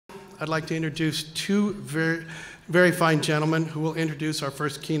I'd like to introduce two very fine gentlemen who will introduce our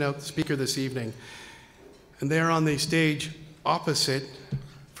first keynote speaker this evening. And they're on the stage opposite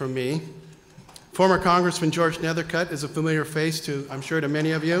from me. Former Congressman George Nethercutt is a familiar face to, I'm sure, to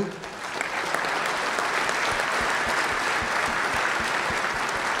many of you.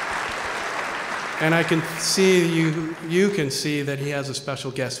 And I can see, you can see that he has a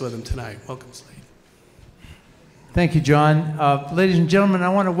special guest with him tonight. Welcome, Slade. Thank you, John. Ladies and gentlemen, I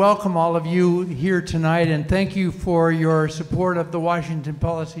want to welcome all of you here tonight and thank you for your support of the Washington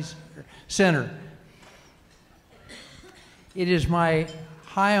Policy Center. It is my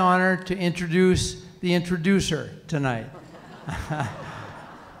high honor to introduce the introducer tonight.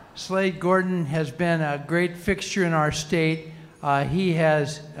 Slade Gorton has been a great fixture in our state. He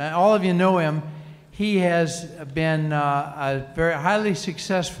has, all of you know him, he has been a very highly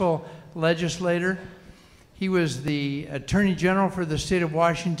successful legislator. He was the Attorney General for the state of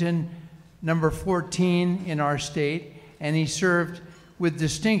Washington, number 14 in our state, and he served with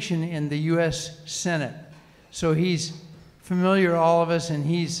distinction in the U.S. Senate. So he's familiar to all of us, and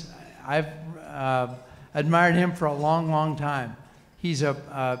I've admired him for a long, long time. He's a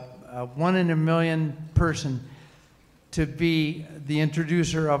one in a million person to be the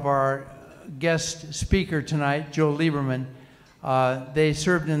introducer of our guest speaker tonight, Joe Lieberman. They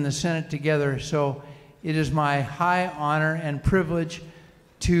served in the Senate together, so it is my high honor and privilege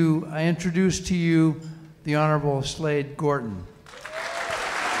to introduce to you the Honorable Slade Gorton.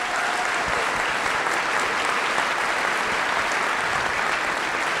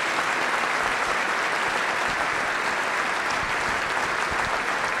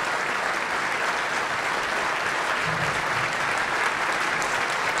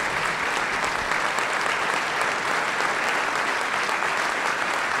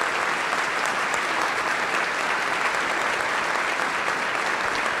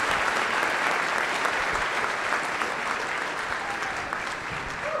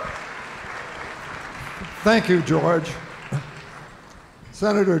 Thank you, George.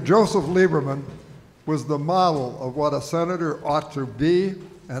 Senator Joseph Lieberman was the model of what a senator ought to be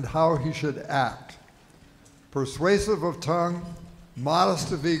and how he should act. Persuasive of tongue,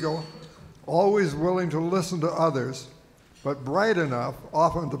 modest of ego, always willing to listen to others, but bright enough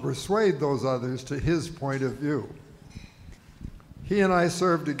often to persuade those others to his point of view. He and I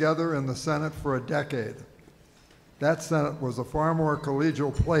served together in the Senate for a decade. That Senate was a far more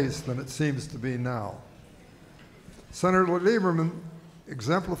collegial place than it seems to be now. Senator Lieberman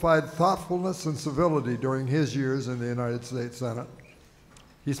exemplified thoughtfulness and civility during his years in the United States Senate.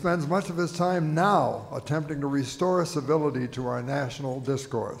 He spends much of his time now attempting to restore civility to our national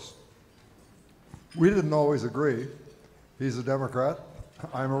discourse. We didn't always agree. He's a Democrat,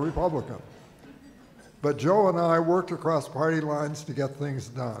 I'm a Republican. But Joe and I worked across party lines to get things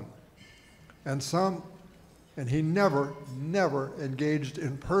done. And he never engaged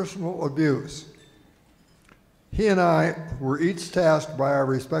in personal abuse. He and I were each tasked by our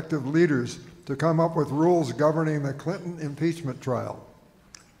respective leaders to come up with rules governing the Clinton impeachment trial.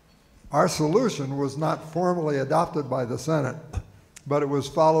 Our solution was not formally adopted by the Senate, but it was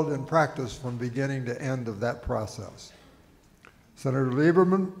followed in practice from beginning to end of that process. Senator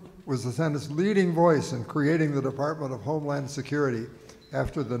Lieberman was the Senate's leading voice in creating the Department of Homeland Security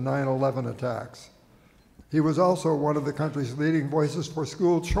after the 9/11 attacks. He was also one of the country's leading voices for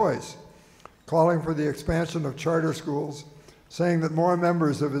school choice, calling for the expansion of charter schools, saying that more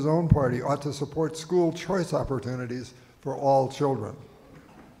members of his own party ought to support school choice opportunities for all children.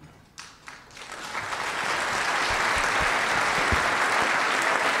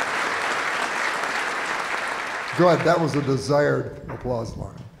 Good, that was a desired applause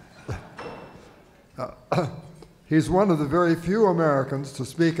line. He's one of the very few Americans to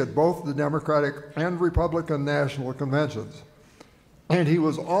speak at both the Democratic and Republican national conventions. And he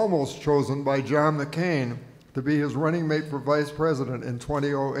was almost chosen by John McCain to be his running mate for vice president in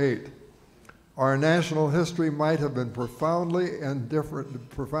 2008. Our national history might have been profoundly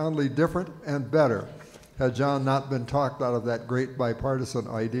different and better had John not been talked out of that great bipartisan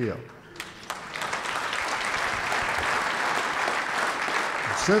idea.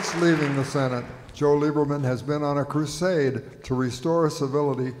 Since leaving the Senate, Joe Lieberman has been on a crusade to restore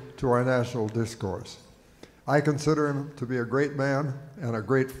civility to our national discourse. I consider him to be a great man and a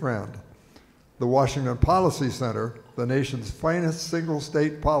great friend. The Washington Policy Center, the nation's finest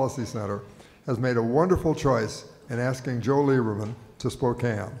single-state policy center, has made a wonderful choice in asking Joe Lieberman to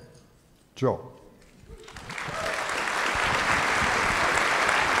Spokane. Joe.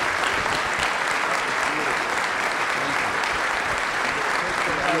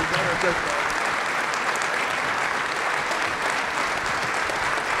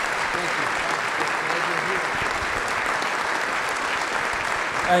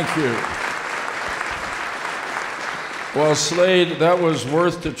 Thank you. Well, Slade, that was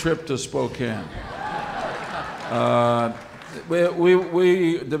worth the trip to Spokane.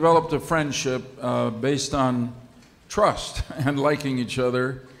 We developed a friendship based on trust and liking each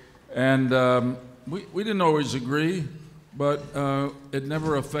other. And we didn't always agree, but it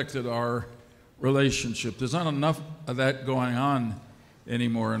never affected our relationship. There's not enough of that going on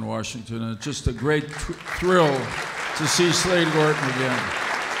anymore in Washington. And it's just a great thrill to see Slade Gorton again.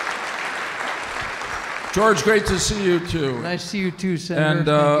 George, great to see you too. Nice to see you too, Senator. And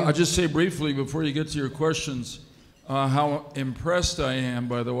I'll just say briefly before you get to your questions how impressed I am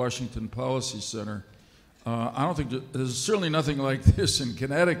by the Washington Policy Center. I don't think there's certainly nothing like this in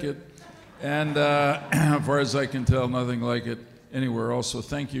Connecticut, and as far as I can tell, nothing like it anywhere else. So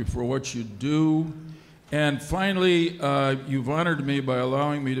thank you for what you do. And finally, you've honored me by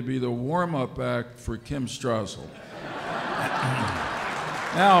allowing me to be the warm-up act for Kim Strassel.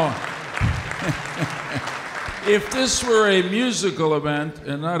 Now, if this were a musical event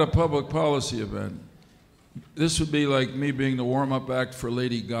and not a public policy event, this would be like me being the warm-up act for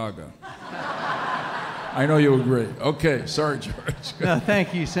Lady Gaga. I know you agree. Okay, sorry, George. No,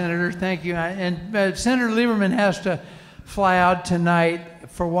 thank you, Senator. Thank you. And Senator Lieberman has to fly out tonight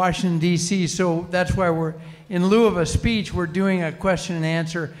for Washington, D.C., so that's why we're, in lieu of a speech, we're doing a question and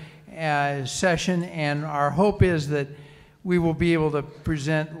answer session, and our hope is that we will be able to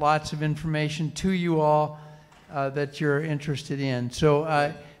present lots of information to you all that you're interested in.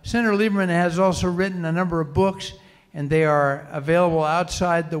 So Senator Lieberman has also written a number of books, and they are available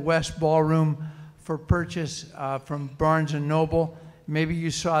outside the West Ballroom for purchase from Barnes & Noble. Maybe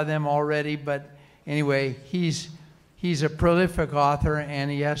you saw them already, but anyway, he's a prolific author, and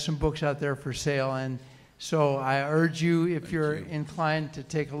he has some books out there for sale. And so I urge you, if you're inclined, to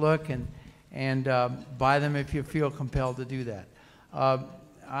take a look and buy them if you feel compelled to do that.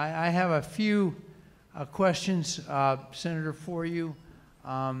 I have a few questions, Senator, for you.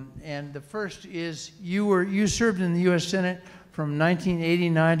 And the first is, you served in the U.S. Senate from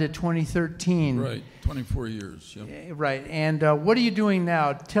 1989 to 2013. Right, 24 years. Yep. Right, and what are you doing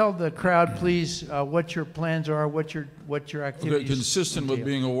now? Tell the crowd, please, what your plans are, what your activities. Okay, consistent with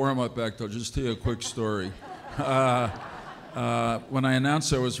being a warm-up act, I'll just tell you a quick story. When I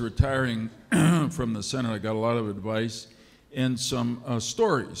announced I was retiring from the Senate, I got a lot of advice and some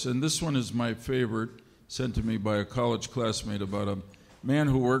stories, and this one is my favorite, sent to me by a college classmate about a man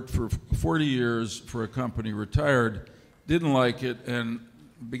who worked for 40 years for a company, retired, didn't like it, and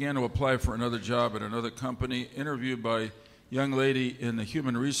began to apply for another job at another company, interviewed by a young lady in the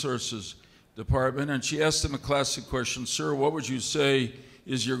human resources department, and she asked him a classic question, "Sir, what would you say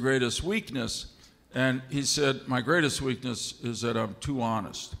is your greatest weakness?" And he said, "My greatest weakness is that I'm too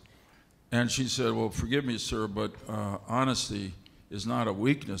honest." And she said, "Well, forgive me, sir, but honesty is not a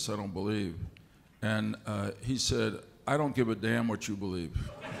weakness, I don't believe." And he said, "I don't give a damn what you believe."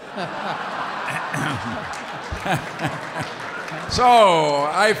 So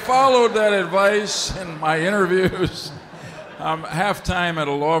I followed that advice in my interviews. I'm half-time at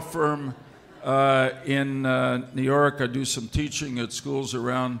a law firm in New York. I do some teaching at schools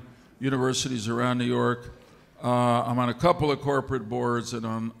around, universities around New York. I'm on a couple of corporate boards, and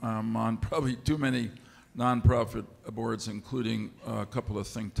I'm on probably too many nonprofit boards, including a couple of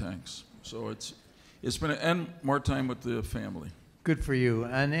think tanks. So it's been, and more time with the family. Good for you.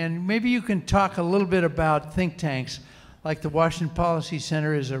 And maybe you can talk a little bit about think tanks. Like the Washington Policy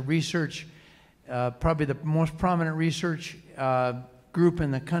Center is a research, probably the most prominent research group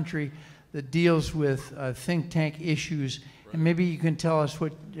in the country that deals with think tank issues. Right. And maybe you can tell us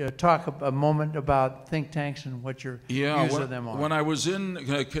talk a moment about think tanks and what your views of them are. When I was in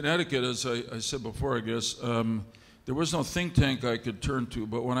Connecticut, as I said before, I guess, there was no think tank I could turn to.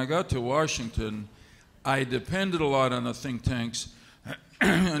 But when I got to Washington, I depended a lot on the think tanks.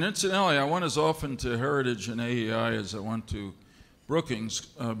 And incidentally, I went as often to Heritage and AEI as I went to Brookings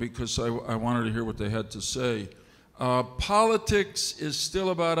because I wanted to hear what they had to say. Politics is still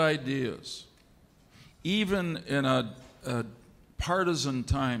about ideas. Even in a partisan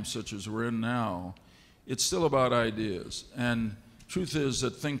time such as we're in now, it's still about ideas. And truth is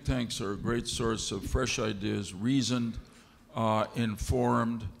that think tanks are a great source of fresh ideas, reasoned,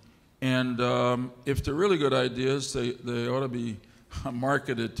 informed, and if they're really good ideas, they ought to be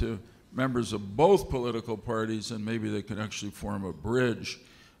marketed to members of both political parties, and maybe they can actually form a bridge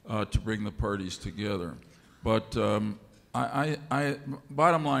to bring the parties together. But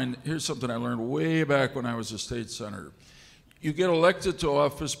bottom line, here's something I learned way back when I was a state senator. You get elected to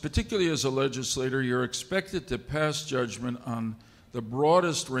office, particularly as a legislator, you're expected to pass judgment on the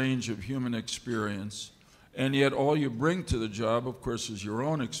broadest range of human experience And yet all you bring to the job, of course, is your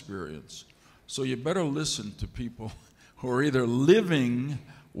own experience. So you better listen to people who are either living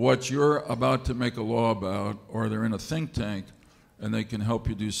what you're about to make a law about, or they're in a think tank, and they can help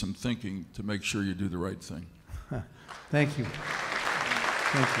you do some thinking to make sure you do the right thing. Thank you.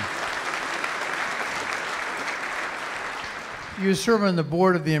 Thank you. You serve on the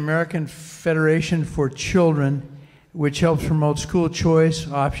board of the American Federation for Children, which helps promote school choice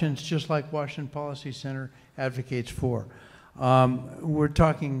options, just like Washington Policy Center advocates for. We're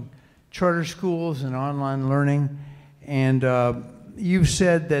talking charter schools and online learning, and you've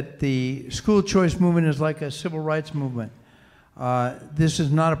said that the school choice movement is like a civil rights movement. This is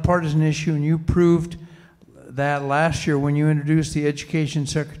not a partisan issue, and you proved that last year when you introduced the Education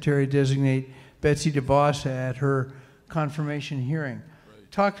Secretary designate Betsy DeVos at her confirmation hearing.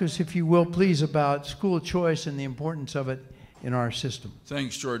 Right. Talk to us, if you will, please, about school choice and the importance of it in our system.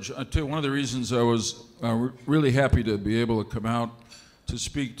 Thanks, George. I'll tell you, one of the reasons I was really happy to be able to come out to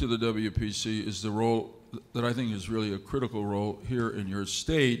speak to the WPC is the role that I think is really a critical role here in your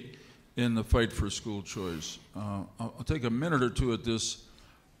state in the fight for school choice. I'll take a minute or two at this.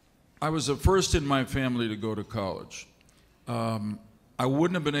 I was the first in my family to go to college. I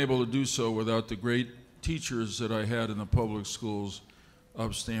wouldn't have been able to do so without the great teachers that I had in the public schools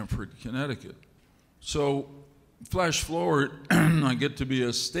of Stamford, Connecticut. So flash forward, I get to be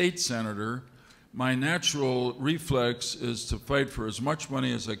a state senator. My natural reflex is to fight for as much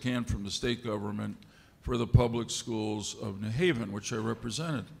money as I can from the state government for the public schools of New Haven, which I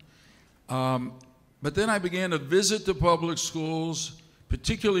represented. But then I began to visit the public schools,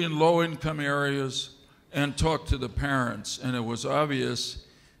 particularly in low-income areas, and talk to the parents. And it was obvious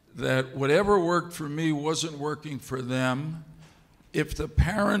that whatever worked for me wasn't working for them. If the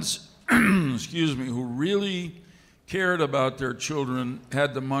parents, excuse me, who really cared about their children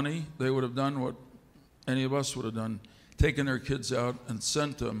had the money, they would have done what any of us would have done, taken their kids out and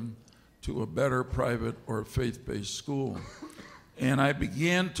sent them to a better private or faith-based school. And I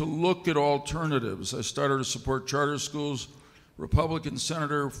began to look at alternatives. I started to support charter schools. Republican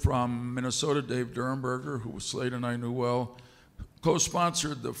Senator from Minnesota, Dave Durenberger, who Slade and I knew well,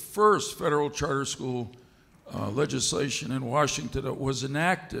 co-sponsored the first federal charter school legislation in Washington that was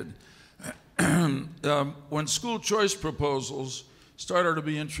enacted. When school choice proposals started to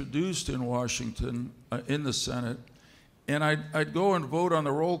be introduced in Washington, in the Senate, and I'd go and vote on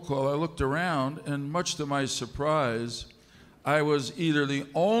the roll call, I looked around, and much to my surprise, I was either the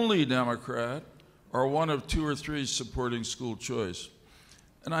only Democrat or one of 2 or 3 supporting school choice.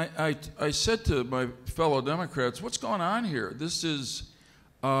 And I said to my fellow Democrats, what's going on here? This is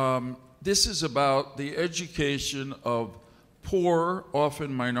about the education of poor,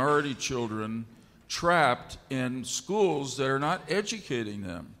 often minority children trapped in schools that are not educating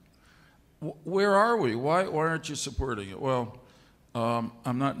them. Where are we? Why aren't you supporting it? Well,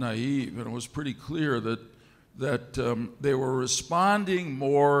 I'm not naive, and it was pretty clear that they were responding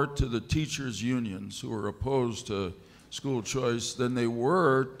more to the teachers' unions who were opposed to school choice than they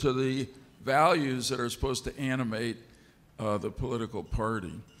were to the values that are supposed to animate the political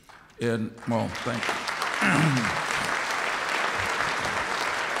party. And, well, thank you.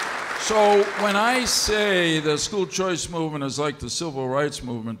 So when I say the school choice movement is like the civil rights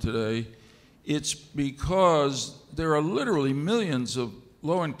movement today, it's because there are literally millions of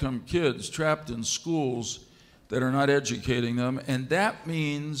low-income kids trapped in schools that are not educating them, and that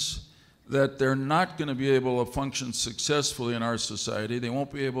means that they're not going to be able to function successfully in our society. They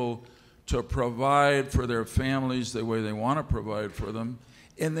won't be able to provide for their families the way they want to provide for them,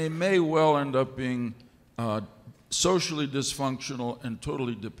 and they may well end up being socially dysfunctional and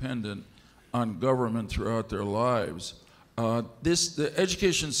totally dependent on government throughout their lives. The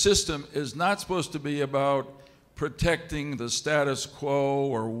education system is not supposed to be about protecting the status quo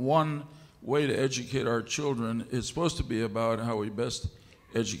or one way to educate our children. It's supposed to be about how we best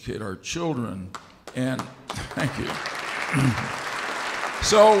educate our children. And thank you.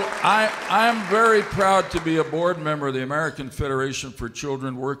 So I'm very proud to be a board member of the American Federation for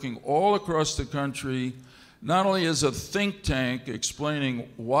Children, working all across the country, not only as a think tank explaining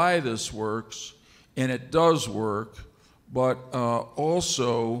why this works, and it does work, but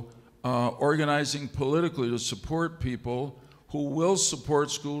also organizing politically to support people who will support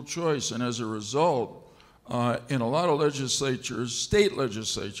school choice. And as a result, in a lot of legislatures, state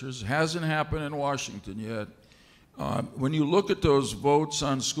legislatures, hasn't happened in Washington yet, when you look at those votes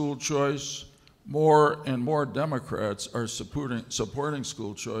on school choice, more and more Democrats are supporting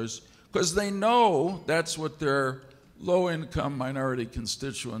school choice because they know that's what their low-income minority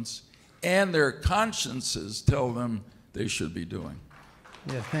constituents and their consciences tell them they should be doing.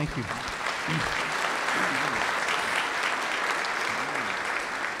 Yeah, thank you.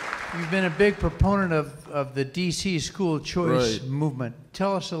 You've been a big proponent of the D.C. school choice Right. movement.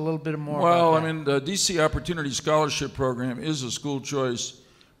 Tell us a little bit more Well, about that. I mean, the D.C. Opportunity Scholarship Program is a school choice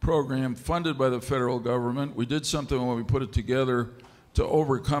program funded by the federal government. We did something when we put it together to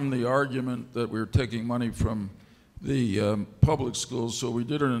overcome the argument that we were taking money from the public schools. So we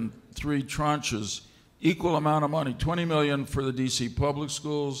did it in 3 tranches, equal amount of money, $20 million for the D.C. public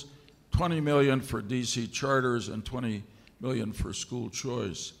schools, $20 million for D.C. charters, and $20 million for school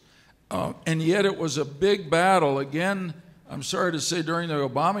choice. And yet it was a big battle. Again, I'm sorry to say, during the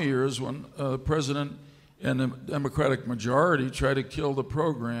Obama years when the president and the Democratic majority tried to kill the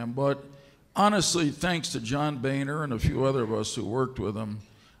program. But honestly, thanks to John Boehner and a few other of us who worked with him,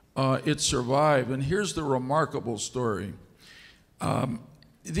 it survived. And here's the remarkable story.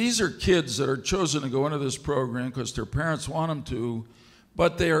 These are kids that are chosen to go into this program because their parents want them to,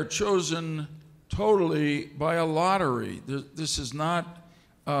 but they are chosen totally by a lottery. This is not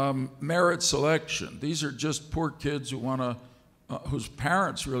merit selection. These are just poor kids who whose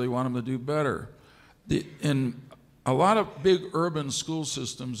parents really want them to do better. In a lot of big urban school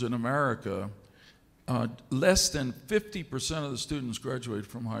systems in America, less than 50% of the students graduate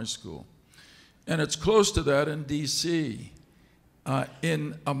from high school. And it's close to that in D.C.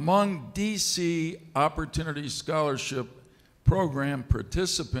 Among D.C. Opportunity Scholarship Program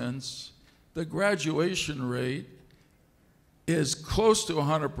participants, the graduation rate is close to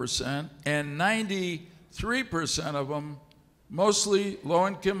 100%, and 93% of them, mostly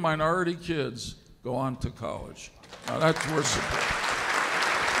low-income minority kids, go on to college. Now, that's worth support.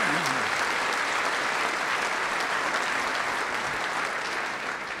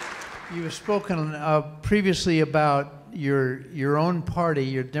 You have spoken previously about your own party,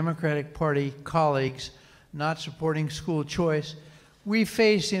 your Democratic Party colleagues, not supporting school choice. We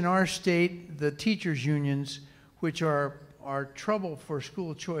face in our state the teachers' unions, which are trouble for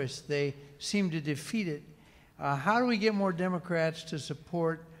school choice. They seem to defeat it. How do we get more Democrats to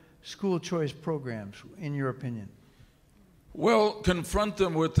support school choice programs, in your opinion? Well, confront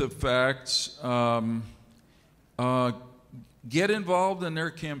them with the facts. Get involved in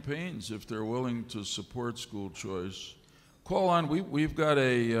their campaigns if they're willing to support school choice. Call on, we've got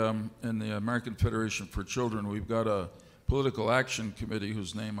in the American Federation for Children, we've got a political action committee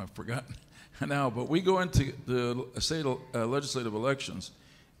whose name I've forgotten now, but we go into the state legislative elections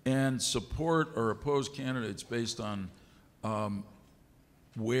and support or oppose candidates based on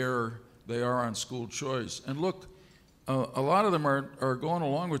where they are on school choice. And look, a lot of them are going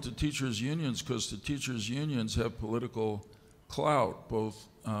along with the teachers' unions because the teachers' unions have political clout, both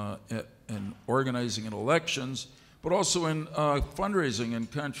in organizing in elections, but also in fundraising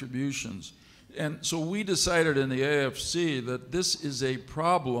and contributions. And so we decided in the AFC that this is a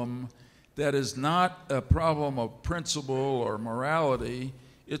problem that is not a problem of principle or morality,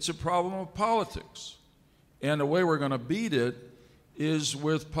 it's a problem of politics. And the way we're going to beat it is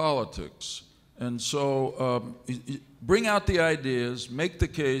with politics. And so bring out the ideas, make the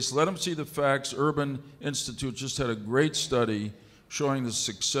case, let them see the facts. Urban Institute just had a great study showing the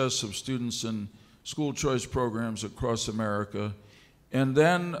success of students in school choice programs across America. And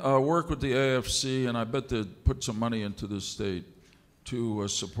then work with the AFC, and I bet they'd put some money into this state to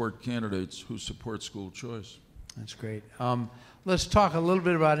support candidates who support school choice. That's great. Let's talk a little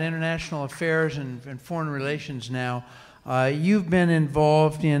bit about international affairs and foreign relations now. You've been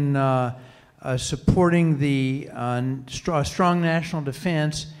involved in supporting the strong national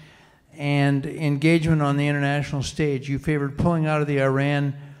defense and engagement on the international stage. You favored pulling out of the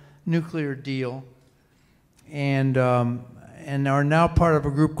Iran nuclear deal and are now part of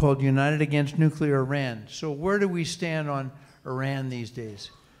a group called United Against Nuclear Iran. So where do we stand on Iran these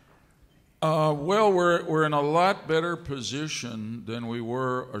days? Well, we're in a lot better position than we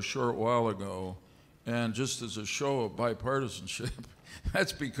were a short while ago. And just as a show of bipartisanship,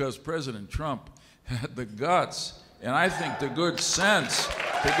 that's because President Trump had the guts and I think the good sense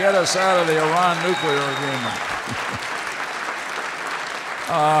to get us out of the Iran nuclear agreement.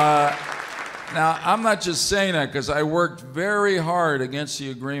 Now, I'm not just saying that because I worked very hard against the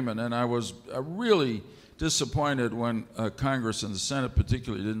agreement, and I was really disappointed when Congress and the Senate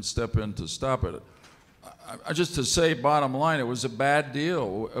particularly didn't step in to stop it. Just to say, bottom line, it was a bad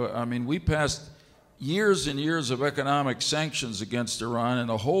deal. I mean, we passed years and years of economic sanctions against Iran, and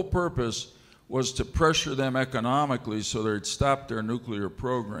the whole purpose was to pressure them economically so they'd stop their nuclear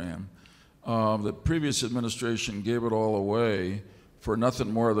program. The previous administration gave it all away for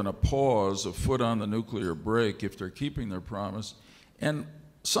nothing more than a pause, a foot on the nuclear brake, if they're keeping their promise, and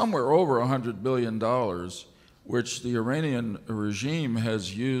somewhere over $100 billion, which the Iranian regime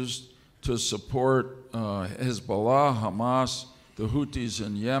has used to support Hezbollah, Hamas, the Houthis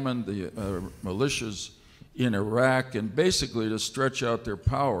in Yemen, the militias in Iraq, and basically to stretch out their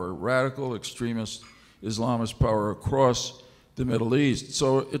power, radical extremist Islamist power across the Middle East.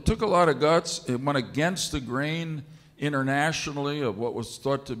 So it took a lot of guts. It went against the grain internationally of what was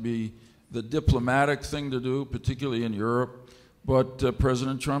thought to be the diplomatic thing to do, particularly in Europe. But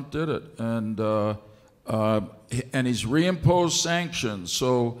President Trump did it, and he's reimposed sanctions.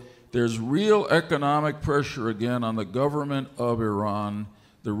 So there's real economic pressure again on the government of Iran.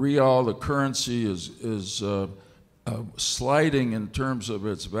 The rial, the currency, is sliding in terms of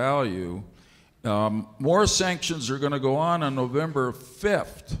its value. More sanctions are going to go on November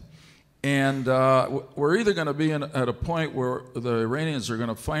 5th. And we're either going to be at a point where the Iranians are going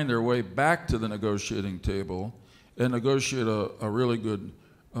to find their way back to the negotiating table and negotiate a really good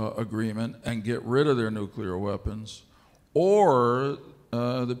agreement and get rid of their nuclear weapons, or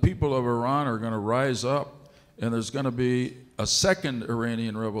the people of Iran are going to rise up and there's going to be a second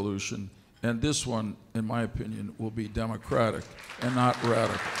Iranian revolution, and this one, in my opinion, will be democratic and not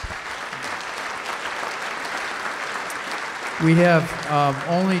radical. We have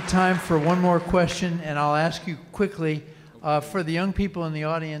only time for one more question, and I'll ask you quickly, for the young people in the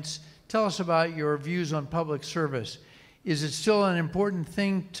audience, tell us about your views on public service. Is it still an important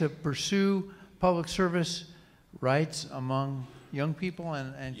thing to pursue public service rights among young people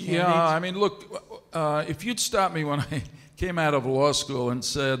and candidates? Yeah, I mean, look, if you'd stopped me when I came out of law school and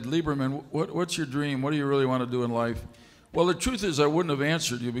said, Lieberman, what's your dream? What do you really want to do in life? Well, the truth is I wouldn't have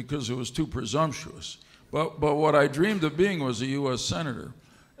answered you because it was too presumptuous. But what I dreamed of being was a U.S. Senator,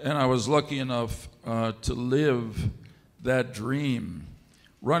 and I was lucky enough to live that dream.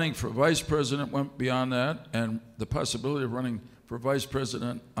 Running for vice president went beyond that, and the possibility of running for vice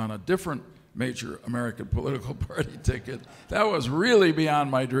president on a different major American political party ticket, that was really beyond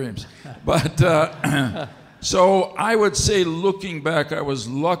my dreams. But so I would say, looking back, I was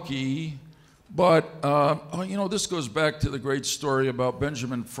lucky. But you know, this goes back to the great story about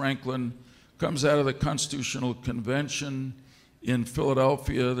Benjamin Franklin. Comes out of the Constitutional Convention in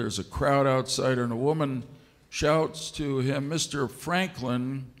Philadelphia. There's a crowd outside, and a woman shouts to him, Mr.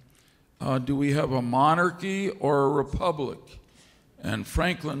 Franklin, do we have a monarchy or a republic? And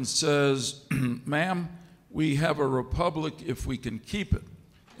Franklin says, ma'am, we have a republic if we can keep it.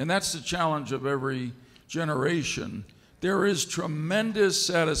 And that's the challenge of every generation. There is tremendous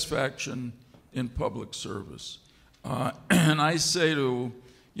satisfaction in public service. And I say to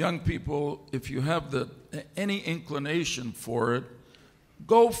young people, if you have any inclination for it,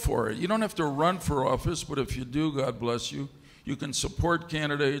 go for it. You don't have to run for office, but if you do, God bless you. You can support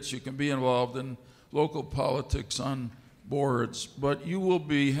candidates, you can be involved in local politics on boards, but you will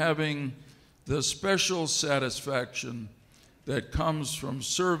be having the special satisfaction that comes from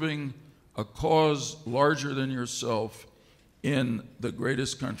serving a cause larger than yourself in the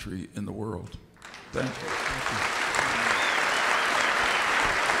greatest country in the world. Thank you. Thank you.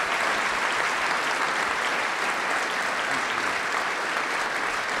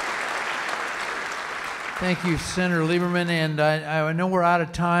 Thank you, Senator Lieberman, and I know we're out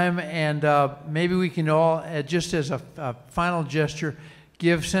of time, and maybe we can all, just as a final gesture,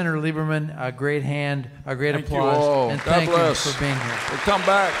 give Senator Lieberman a great hand, a great applause, you all. and God thank bless. you for being here. We'll come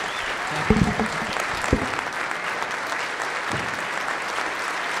back. Thank you.